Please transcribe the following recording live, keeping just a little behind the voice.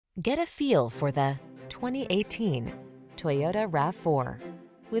Get a feel for the 2018 Toyota RAV4.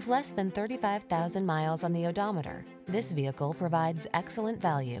 With less than 35,000 miles on the odometer, this vehicle provides excellent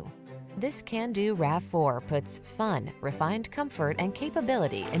value. This can-do RAV4 puts fun, refined comfort, and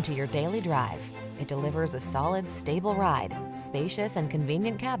capability into your daily drive. It delivers a solid, stable ride, spacious and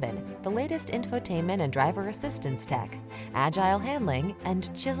convenient cabin, the latest infotainment and driver assistance tech, agile handling,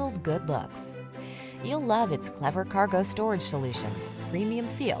 and chiseled good looks. You'll love its clever cargo storage solutions, premium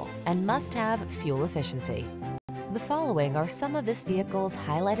feel, and must-have fuel efficiency. The following are some of this vehicle's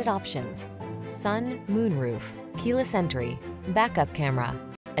highlighted options: sun, moonroof, keyless entry, backup camera,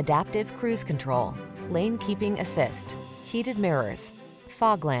 adaptive cruise control, lane keeping assist, heated mirrors,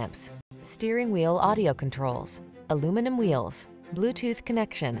 fog lamps, steering wheel audio controls, aluminum wheels, Bluetooth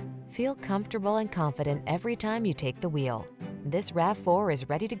connection. Feel comfortable and confident every time you take the wheel. This RAV4 is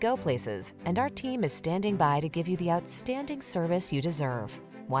ready to go places, and our team is standing by to give you the outstanding service you deserve.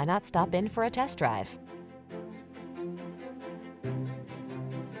 Why not stop in for a test drive?